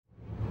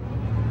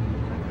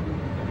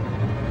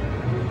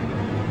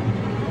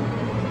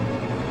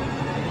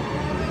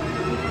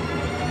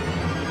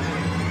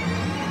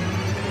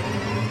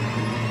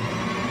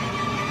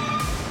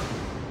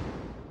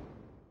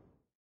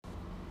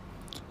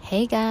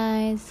Hey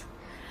guys,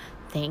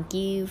 thank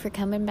you for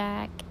coming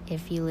back.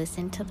 If you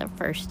listened to the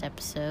first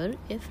episode,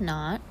 if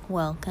not,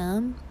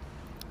 welcome.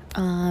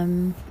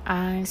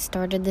 I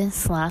started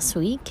this last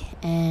week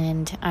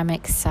and I'm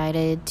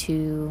excited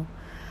to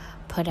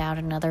put out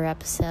another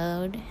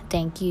episode.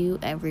 Thank you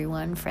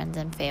everyone, friends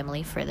and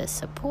family, for the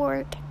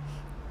support.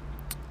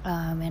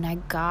 And I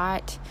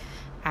got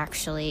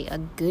actually a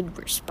good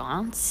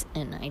response,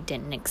 and I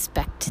didn't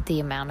expect the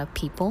amount of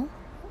people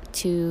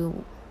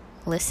to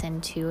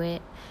listen to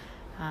it.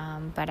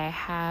 But I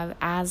have,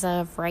 as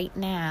of right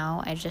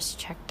now, I just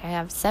checked, I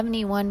have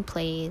 71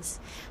 plays.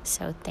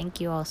 So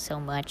thank you all so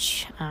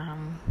much.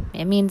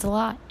 It means a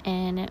lot,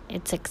 and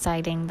it's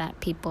exciting that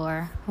people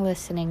are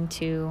listening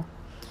to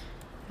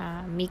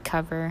me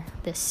cover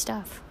this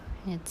stuff.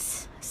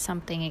 It's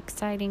something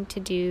exciting to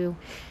do,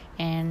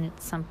 and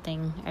it's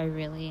something I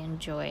really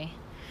enjoy.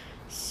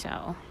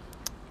 So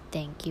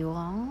thank you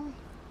all.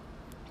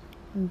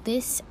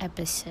 This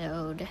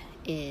episode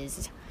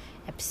is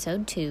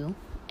episode 2,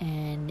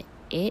 and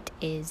it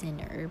is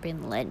an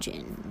urban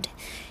legend.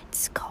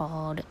 It's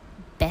called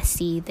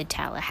Bessie the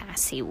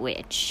Tallahassee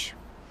Witch.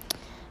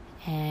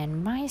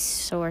 And my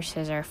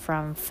sources are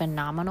from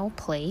Phenomenal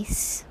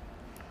Place,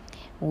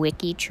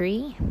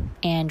 WikiTree,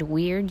 and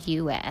Weird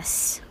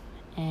US.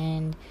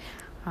 And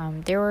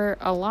there were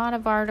a lot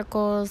of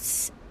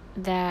articles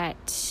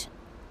that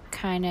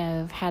kind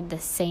of had the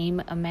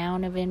same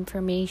amount of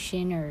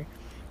information, or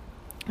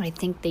I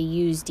think they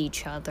used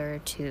each other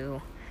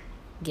to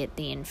get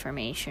the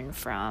information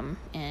from.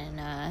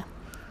 And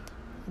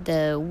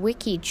the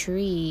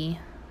WikiTree,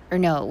 or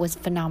no, it was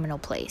Phenomenal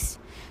Place.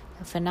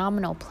 The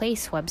Phenomenal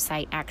Place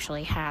website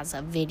actually has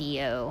a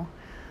video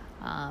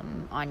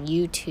on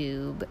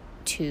YouTube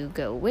to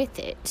go with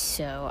it.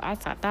 So I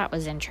thought that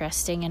was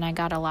interesting, and I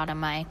got a lot of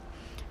my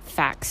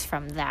facts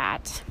from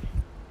that.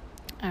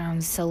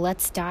 So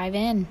let's dive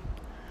in.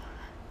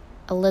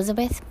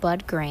 Elizabeth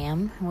Budd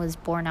Graham was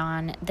born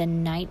on the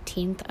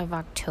 19th of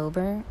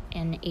October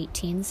in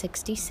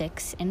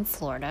 1866 in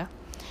Florida.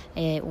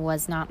 It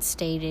was not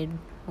stated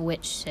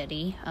which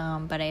city,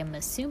 but I am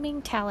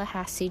assuming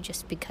Tallahassee,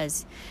 just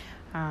because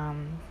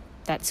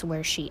that's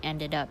where she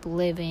ended up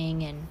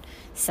living and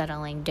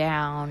settling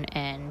down,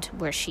 and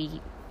where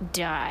she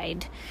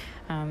died.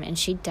 And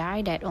she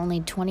died at only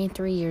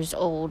 23 years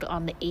old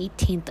on the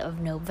 18th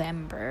of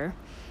November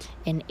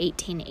in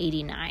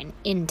 1889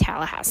 in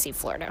Tallahassee,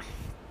 Florida.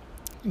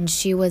 And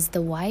she was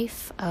the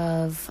wife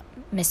of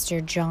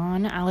Mr.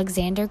 John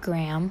Alexander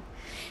Graham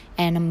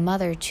and a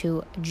mother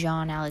to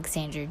John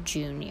Alexander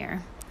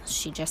Jr.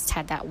 She just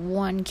had that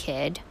one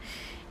kid,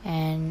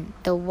 and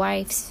the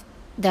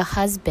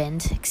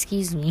husband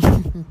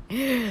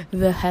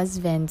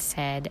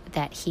said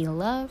that he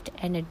loved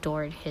and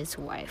adored his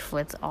wife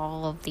with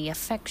all of the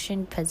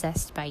affection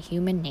possessed by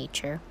human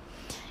nature,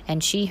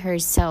 and she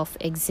herself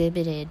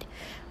exhibited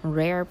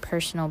rare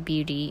personal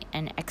beauty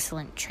and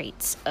excellent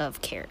traits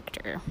of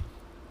character.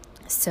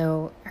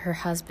 So her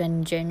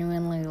husband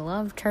genuinely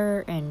loved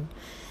her, and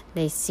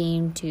they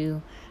seemed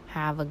to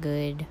have a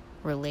good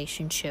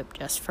relationship,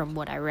 just from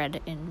what I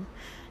read in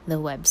the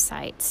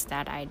websites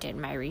that I did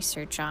my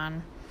research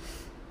on.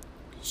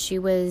 She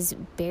was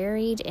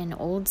buried in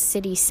Old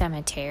City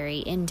Cemetery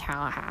in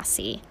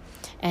Tallahassee,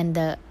 and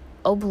the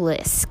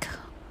obelisk,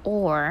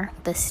 or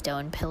the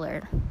stone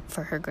pillar,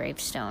 for her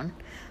gravestone.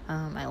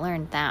 I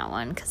learned that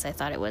one because I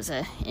thought it was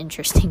an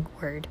interesting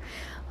word,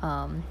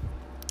 and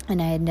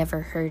I had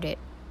never heard it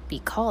be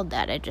called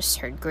that. I just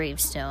heard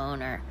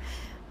gravestone, or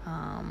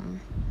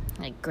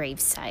like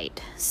gravesite.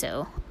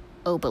 So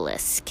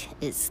obelisk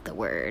is the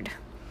word.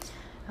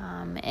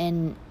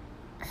 And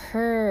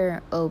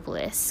her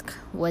obelisk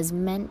was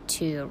meant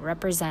to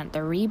represent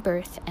the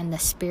rebirth and the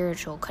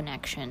spiritual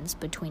connections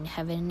between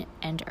heaven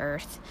and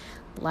earth,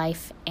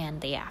 life and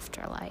the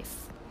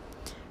afterlife.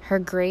 Her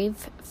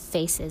grave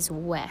faces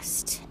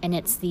west, and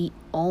it's the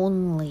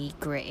only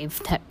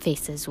grave that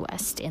faces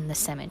west in the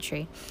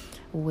cemetery,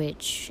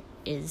 which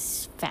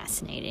is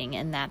fascinating,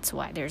 and that's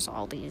why there's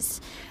all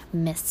these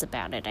myths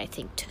about it, I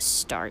think, to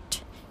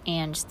start,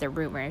 and the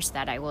rumors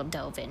that I will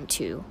delve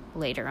into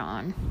later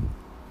on.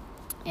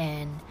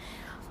 And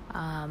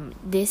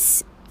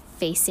this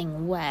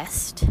facing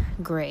west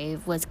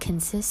grave was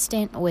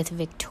consistent with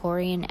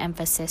Victorian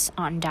emphasis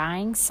on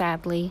dying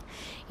sadly,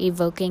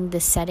 evoking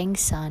the setting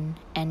sun,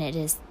 and it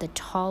is the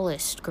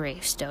tallest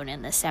gravestone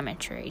in the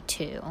cemetery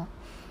too.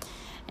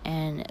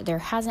 And there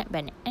hasn't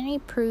been any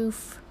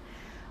proof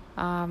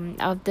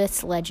of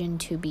this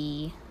legend to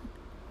be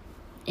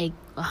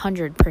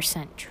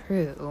 100%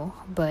 true,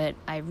 but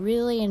I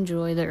really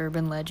enjoy the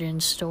urban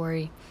legend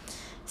story,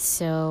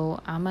 so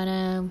I'm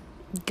gonna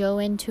go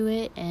into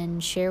it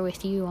and share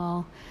with you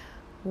all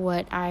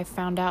what I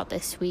found out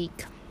this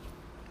week.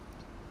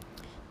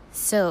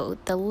 So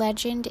the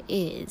legend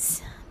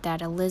is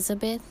that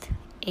Elizabeth,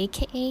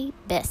 aka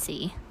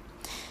Bessie,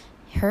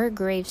 her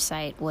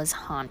gravesite was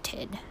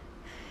haunted.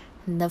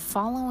 The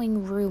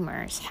following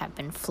rumors have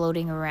been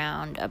floating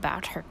around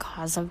about her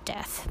cause of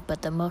death,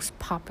 but the most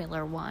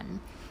popular one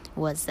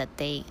was that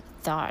they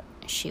thought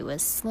she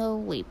was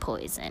slowly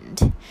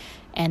poisoned,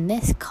 and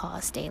this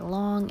caused a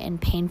long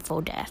and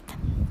painful death.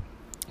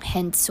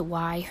 Hence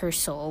why her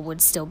soul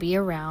would still be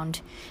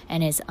around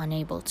and is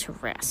unable to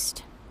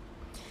rest.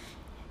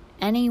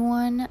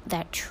 Anyone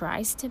that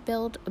tries to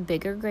build a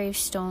bigger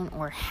gravestone,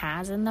 or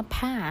has in the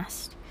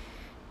past,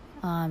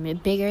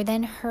 bigger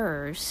than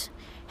hers,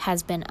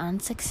 has been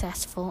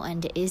unsuccessful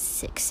and is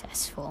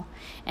successful,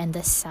 and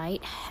the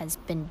site has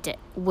been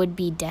would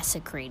be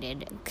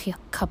desecrated a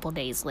couple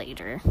days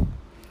later.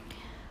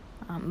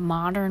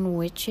 Modern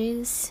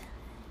witches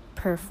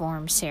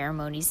perform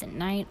ceremonies at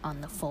night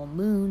on the full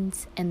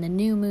moons and the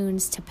new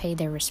moons to pay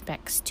their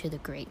respects to the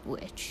Great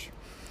Witch.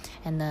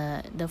 And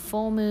the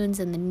full moons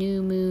and the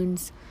new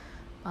moons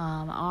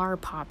are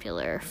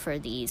popular for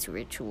these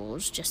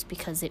rituals, just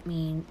because it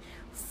means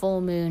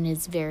full moon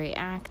is very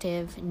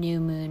active, new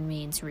moon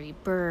means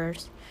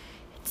rebirth.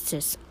 It's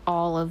just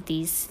all of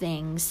these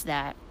things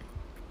that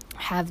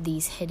have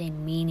these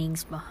hidden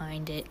meanings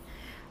behind it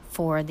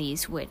for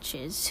these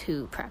witches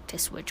who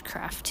practice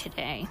witchcraft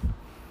today.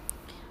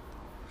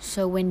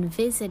 So when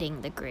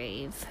visiting the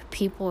grave,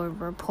 people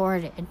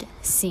reported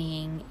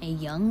seeing a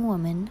young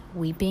woman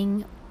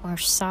weeping or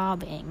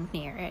sobbing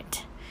near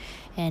it,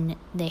 and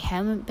they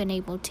haven't been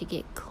able to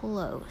get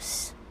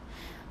close,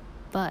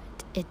 but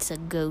it's a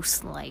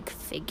ghost-like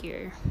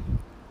figure.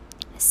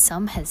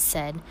 Some has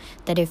said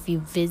that if you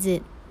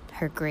visit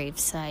her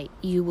gravesite,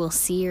 you will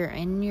see her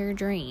in your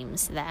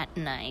dreams that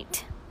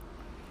night.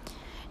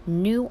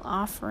 New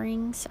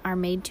offerings are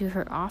made to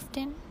her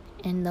often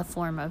in the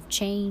form of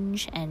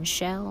change and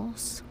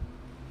shells,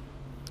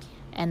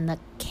 and the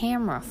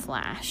camera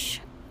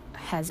flash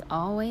has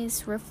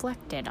always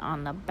reflected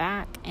on the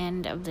back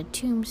end of the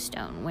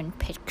tombstone when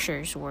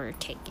pictures were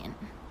taken.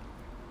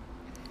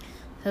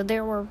 So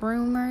there were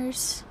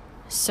rumors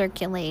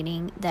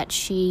circulating that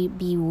she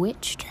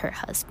bewitched her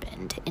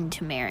husband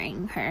into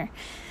marrying her,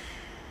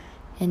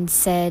 and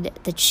said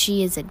that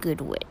she is a good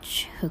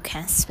witch who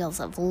casts spells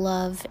of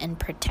love and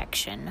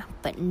protection,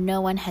 but no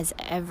one has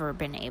ever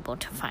been able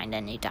to find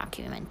any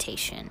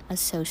documentation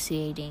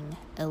associating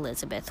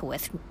Elizabeth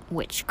with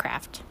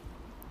witchcraft.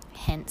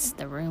 Hence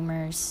the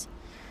rumors.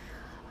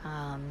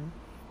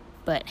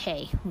 But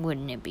hey,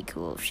 wouldn't it be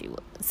cool if she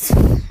was?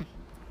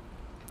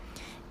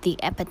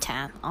 The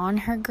epitaph on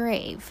her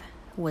grave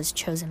was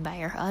chosen by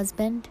her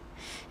husband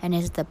and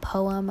is the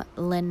poem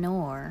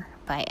Lenore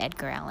by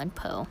Edgar Allan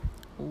Poe.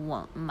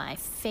 My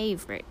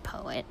favorite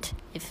poet,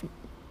 if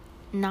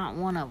not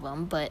one of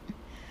them, but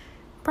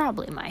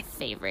probably my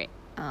favorite.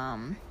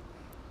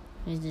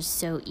 It's just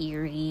so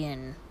eerie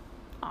and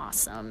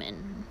awesome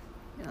and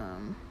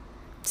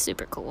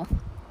super cool.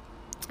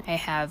 I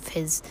have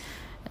his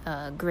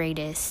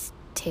greatest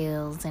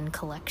tales and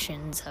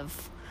collections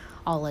of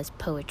all his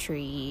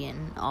poetry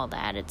and all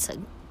that. It's a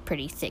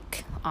pretty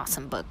thick,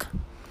 awesome book.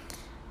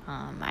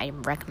 I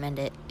recommend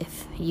it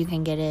if you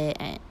can get it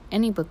at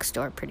any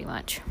bookstore, pretty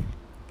much.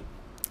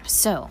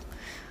 So,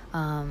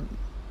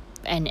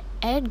 and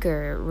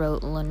Edgar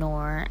wrote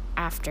Lenore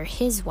after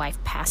his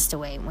wife passed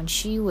away when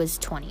she was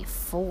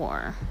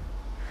 24.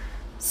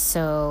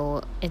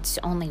 So, it's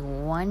only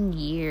 1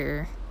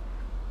 year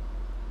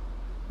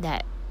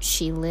that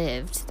she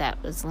lived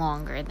that was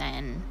longer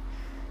than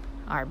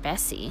our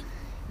Bessie.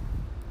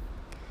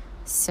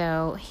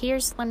 So,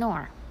 here's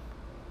Lenore.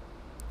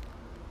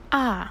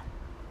 Ah,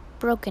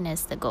 broken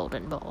is the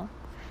golden bowl,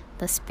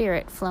 the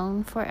spirit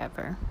flown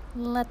forever,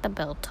 let the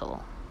bell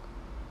toll.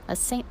 A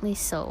saintly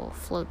soul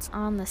floats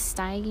on the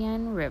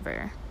Stygian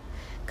river.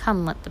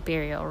 Come, let the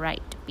burial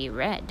rite be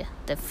read,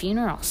 the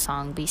funeral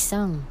song be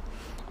sung,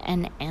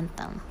 an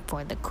anthem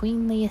for the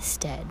queenliest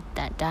dead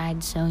that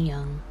died so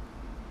young.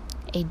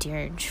 A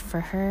dirge for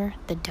her,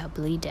 the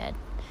doubly dead,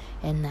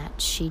 in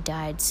that she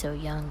died so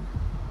young.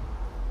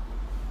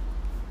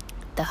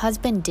 The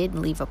husband did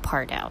leave a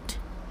part out.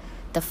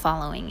 The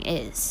following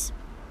is: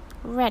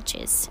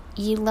 Wretches,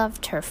 ye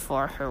loved her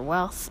for her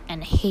wealth,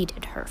 and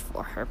hated her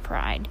for her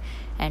pride,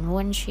 and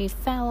when she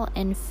fell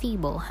in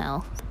feeble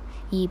health,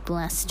 ye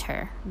blessed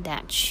her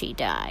that she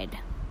died.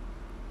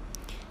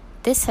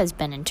 This has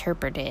been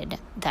interpreted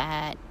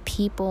that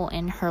people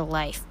in her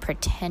life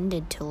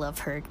pretended to love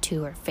her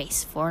to her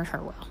face for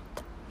her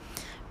wealth,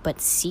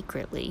 but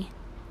secretly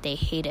they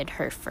hated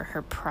her for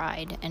her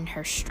pride and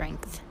her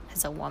strength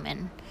as a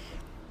woman.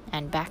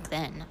 And back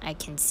then, I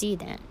can see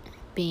that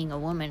being a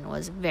woman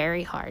was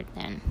very hard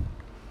then.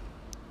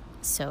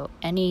 So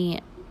any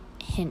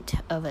hint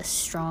of a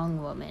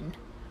strong woman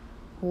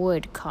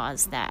would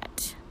cause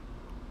that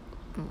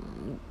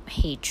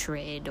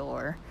hatred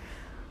or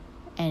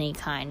any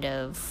kind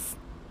of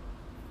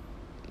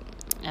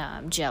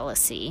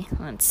jealousy,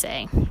 let's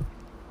say.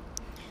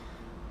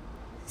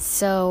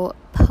 So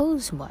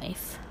Poe's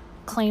wife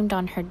claimed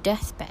on her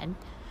deathbed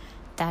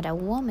that a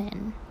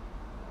woman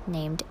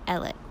named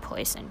Elet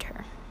poisoned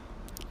her.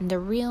 The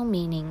real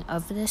meaning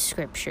of the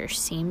scripture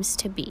seems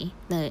to be,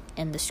 the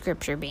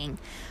scripture being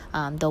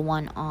the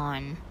one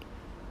on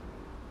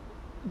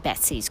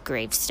Bessie's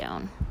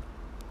gravestone,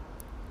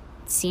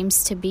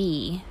 seems to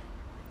be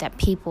that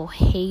people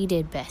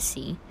hated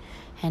Bessie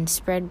and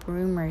spread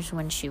rumors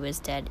when she was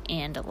dead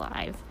and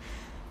alive.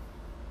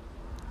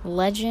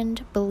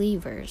 Legend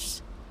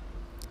believers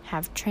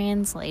have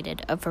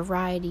translated a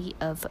variety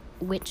of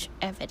witch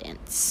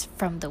evidence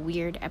from the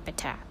weird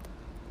epitaph.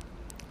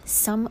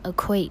 Some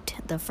equate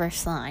the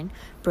first line,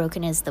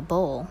 broken as the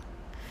bowl,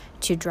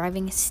 to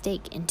driving a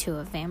stake into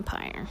a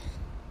vampire.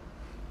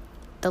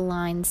 The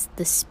lines,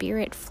 the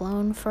spirit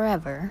flown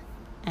forever,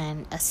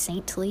 and a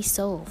saintly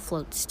soul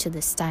floats to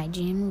the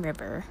Stygian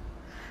river,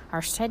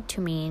 are said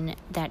to mean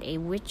that a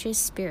witch's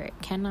spirit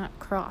cannot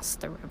cross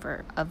the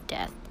river of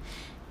death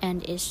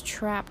and is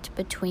trapped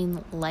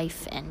between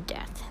life and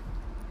death.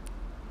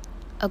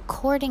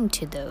 According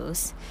to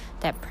those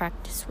that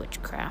practice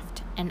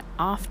witchcraft and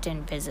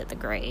often visit the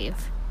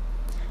grave,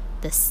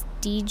 the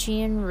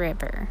Stygian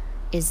river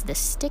is the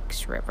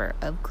Styx River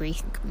of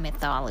Greek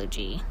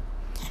mythology,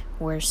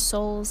 where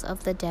souls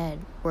of the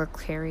dead were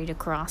carried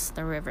across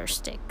the river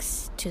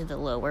Styx to the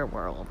lower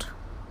world.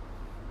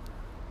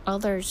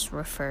 Others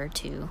refer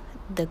to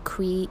the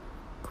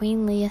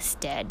queenliest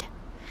dead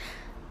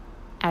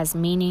as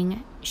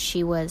meaning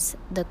she was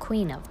the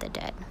queen of the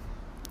dead,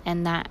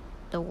 and that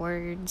the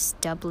words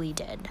doubly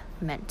dead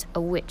meant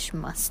a witch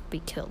must be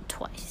killed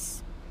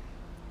twice.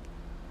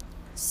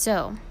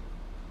 So,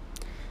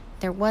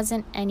 there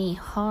wasn't any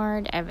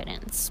hard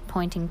evidence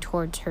pointing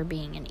towards her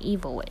being an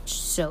evil witch.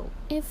 So,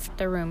 if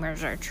the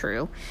rumors are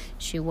true,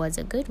 she was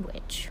a good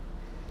witch.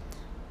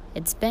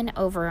 It's been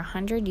over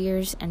 100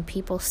 years and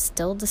people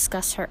still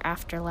discuss her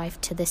afterlife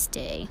to this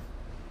day.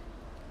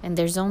 And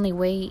there's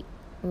only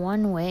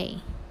one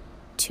way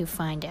to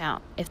find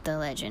out if the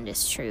legend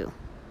is true.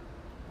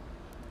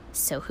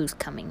 So who's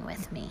coming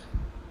with me?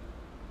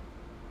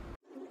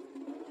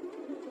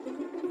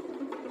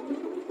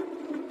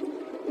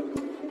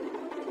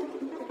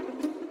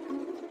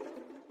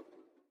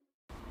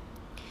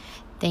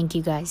 Thank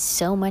you guys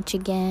so much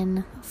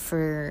again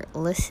for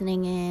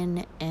listening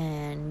in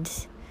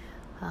and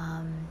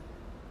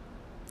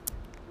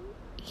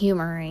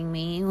humoring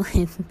me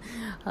with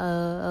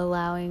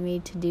allowing me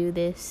to do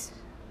this.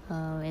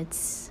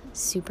 It's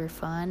super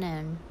fun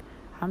and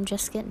I'm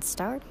just getting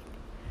started.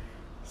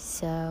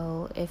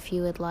 So if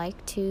you would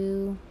like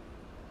to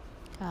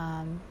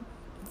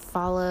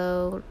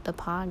follow the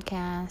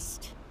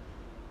podcast,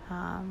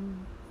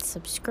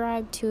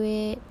 subscribe to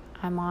it.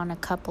 I'm on a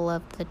couple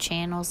of the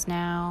channels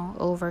now,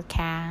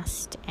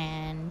 Overcast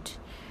and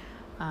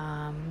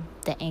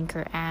the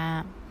Anchor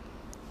app.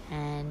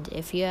 And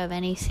if you have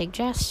any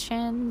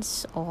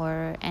suggestions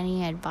or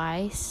any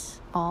advice,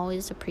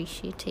 always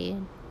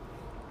appreciated.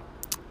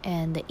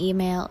 And the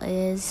email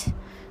is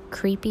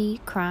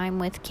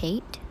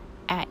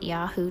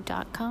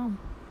creepycrimewithkate@yahoo.com.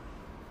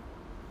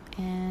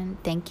 And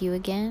thank you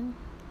again,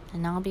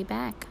 and I'll be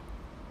back.